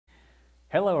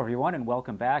Hello everyone and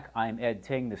welcome back. I'm Ed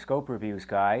Ting, the Scope Reviews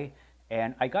guy,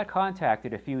 and I got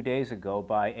contacted a few days ago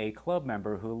by a club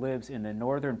member who lives in the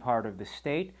northern part of the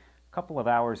state, a couple of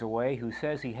hours away, who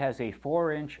says he has a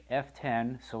 4-inch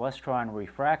f10 Celestron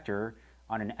refractor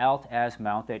on an alt-az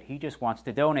mount that he just wants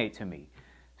to donate to me.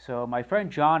 So my friend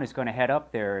John is going to head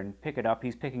up there and pick it up.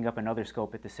 He's picking up another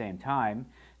scope at the same time,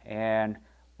 and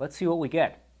let's see what we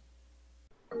get.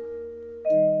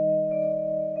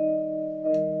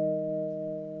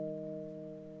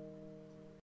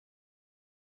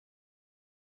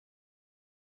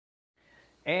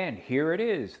 And here it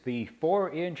is, the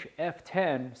 4-inch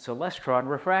f10 Celestron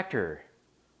refractor.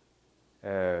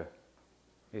 It's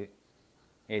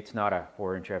not a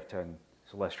 4-inch f10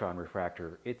 Celestron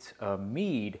refractor. It's a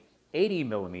Meade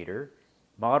 80mm,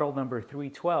 model number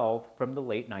 312 from the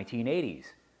late 1980s.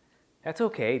 That's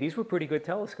okay, these were pretty good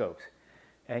telescopes.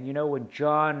 And you know, when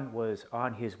John was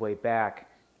on his way back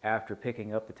after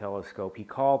picking up the telescope, he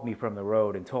called me from the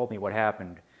road and told me what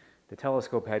happened. The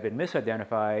telescope had been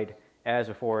misidentified as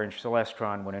a 4-inch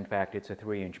Celestron when in fact it's a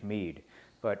 3-inch Meade.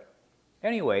 But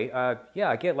anyway,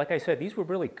 yeah, again, like I said, these were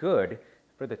really good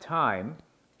for the time,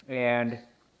 and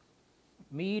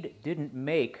Meade didn't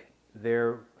make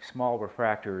their small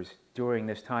refractors during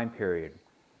this time period.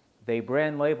 They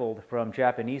brand labeled from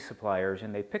Japanese suppliers,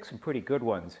 and they picked some pretty good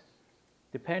ones.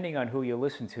 Depending on who you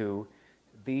listen to,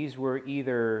 these were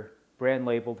either brand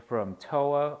labeled from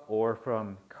Toa or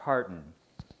from Carton.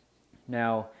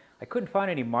 Now, I couldn't find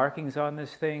any markings on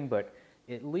this thing, but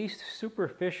at least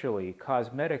superficially,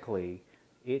 cosmetically,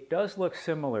 it does look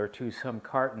similar to some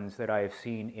cartons that I have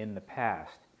seen in the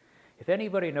past. If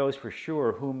anybody knows for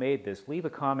sure who made this, leave a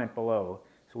comment below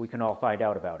so we can all find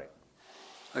out about it.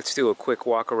 Let's do a quick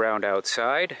walk around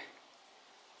outside.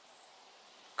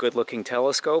 Good looking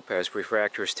telescope, as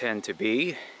refractors tend to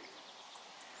be.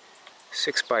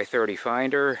 6x30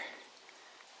 finder,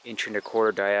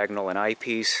 1.25" diagonal and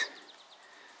eyepiece.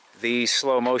 These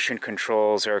slow motion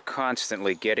controls are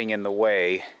constantly getting in the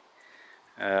way.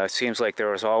 It seems like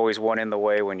there is always one in the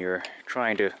way when you're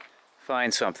trying to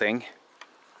find something.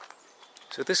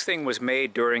 So this thing was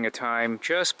made during a time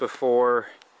just before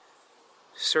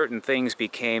certain things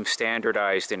became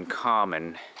standardized and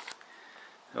common.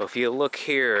 So if you look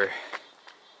here,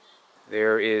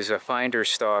 there is a finder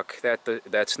stock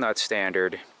that's not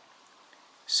standard.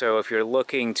 So if you're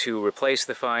looking to replace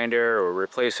the finder or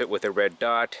replace it with a red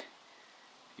dot,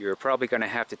 you're probably going to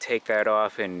have to take that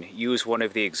off and use one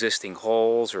of the existing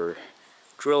holes or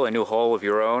drill a new hole of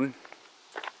your own.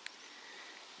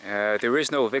 There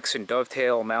is no Vixen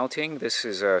dovetail mounting. This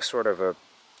is a sort of a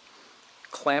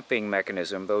clamping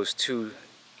mechanism. Those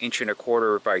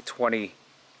 2.25" by 20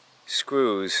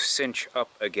 screws cinch up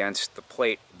against the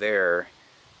plate there.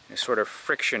 And sort of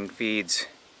friction feeds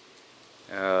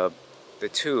the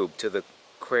tube to the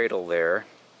cradle there.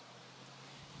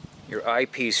 Your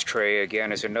eyepiece tray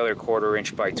again is another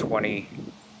 1/4" by 20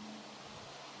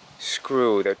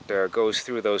 screw that goes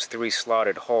through those 3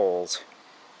 slotted holes.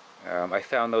 I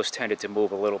found those tended to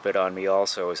move a little bit on me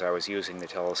also as I was using the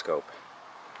telescope.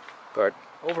 But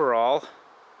overall,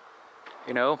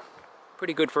 you know,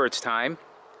 pretty good for its time.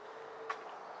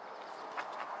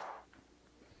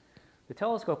 The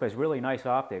telescope has really nice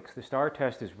optics. The star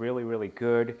test is really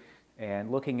good.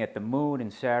 And looking at the Moon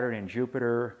and Saturn and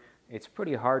Jupiter, it's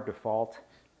pretty hard to fault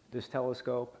this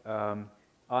telescope.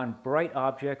 On bright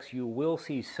objects, you will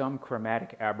see some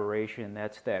chromatic aberration.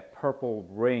 That's that purple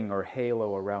ring or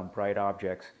halo around bright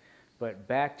objects. But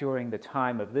back during the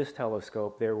time of this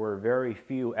telescope, there were very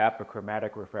few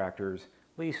apochromatic refractors,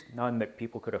 at least none that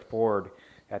people could afford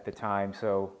at the time.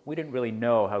 So we didn't really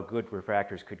know how good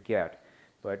refractors could get.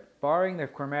 But barring the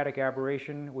chromatic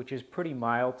aberration, which is pretty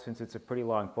mild since it's a pretty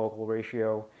long focal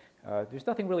ratio, there's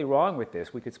nothing really wrong with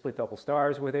this. We could split double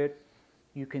stars with it.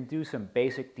 You can do some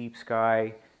basic deep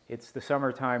sky. It's the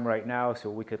summertime right now, so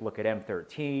we could look at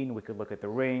M13, we could look at the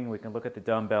ring, we can look at the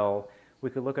dumbbell, we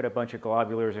could look at a bunch of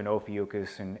globulars and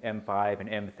Ophiuchus and M5 and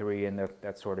M3 and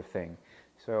that sort of thing.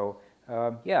 So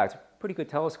yeah, it's a pretty good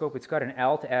telescope. It's got an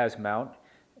alt-az mount,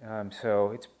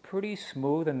 so it's pretty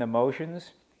smooth in the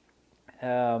motions.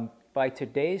 By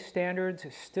today's standards,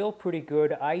 still pretty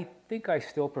good. I think I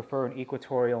still prefer an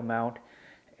equatorial mount,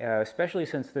 especially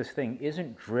since this thing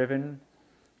isn't driven.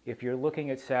 If you're looking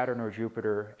at Saturn or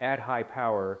Jupiter at high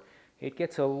power, it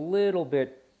gets a little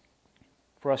bit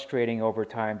frustrating over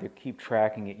time to keep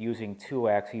tracking it using 2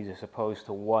 axes as opposed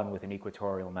to 1 with an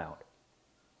equatorial mount.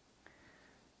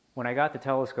 When I got the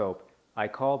telescope, I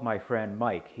called my friend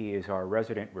Mike. He is our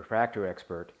resident refractor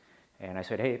expert. And I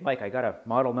said, hey, Mike, I got a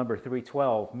model number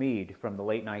 312 Meade from the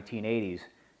late 1980s.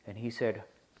 And he said,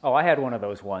 oh, I had one of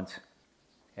those once.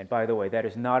 And by the way, that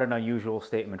is not an unusual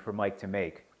statement for Mike to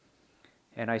make.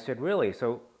 And I said, really?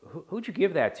 So who'd you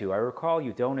give that to? I recall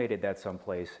you donated that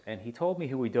someplace. And he told me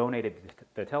who we donated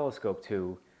the telescope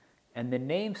to, and the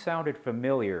name sounded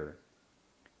familiar.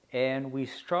 And we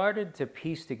started to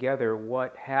piece together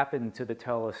what happened to the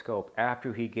telescope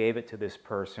after he gave it to this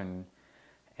person.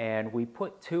 And we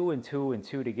put two and two and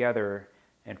two together.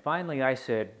 And finally I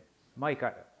said, Mike,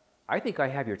 I think I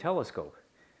have your telescope.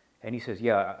 And he says,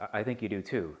 yeah, I think you do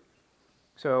too.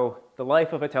 So the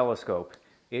life of a telescope.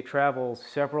 It travels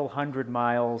several hundred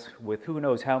miles with who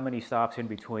knows how many stops in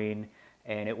between,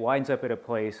 and it winds up at a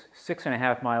place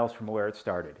 6.5 miles from where it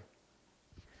started.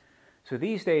 So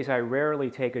these days I rarely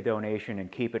take a donation and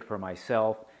keep it for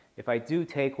myself. If I do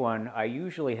take one, I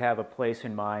usually have a place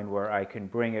in mind where I can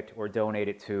bring it or donate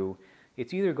it to.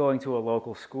 It's either going to a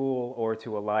local school or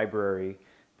to a library,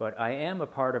 but I am a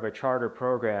part of a charter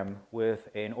program with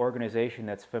an organization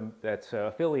that's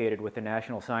affiliated with the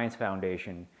National Science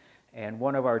Foundation. And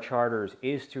one of our charters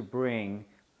is to bring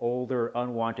older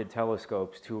unwanted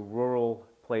telescopes to rural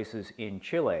places in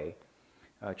Chile.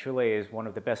 Chile is one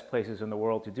of the best places in the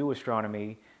world to do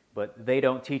astronomy, but they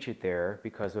don't teach it there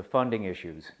because of funding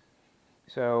issues.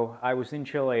 So I was in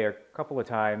Chile a couple of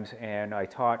times and I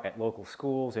taught at local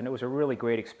schools, and it was a really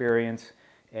great experience.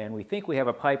 And we think we have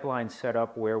a pipeline set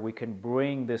up where we can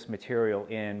bring this material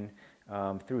in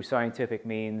through scientific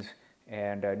means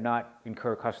and not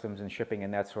incur customs and shipping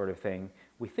and that sort of thing.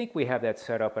 We think we have that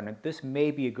set up, and this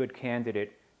may be a good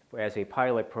candidate as a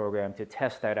pilot program to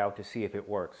test that out to see if it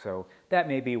works. So that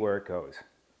may be where it goes.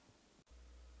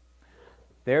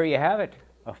 There you have it,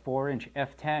 a 4-inch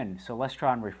f10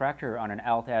 Celestron refractor on an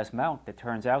Altaz mount that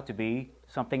turns out to be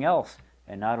something else.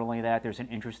 And not only that, there's an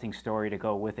interesting story to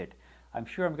go with it. I'm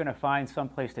sure I'm going to find some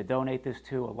place to donate this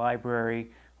to, a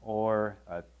library or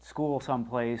a school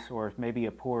someplace, or maybe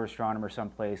a poor astronomer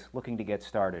someplace looking to get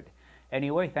started.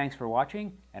 Anyway, thanks for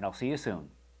watching, and I'll see you soon.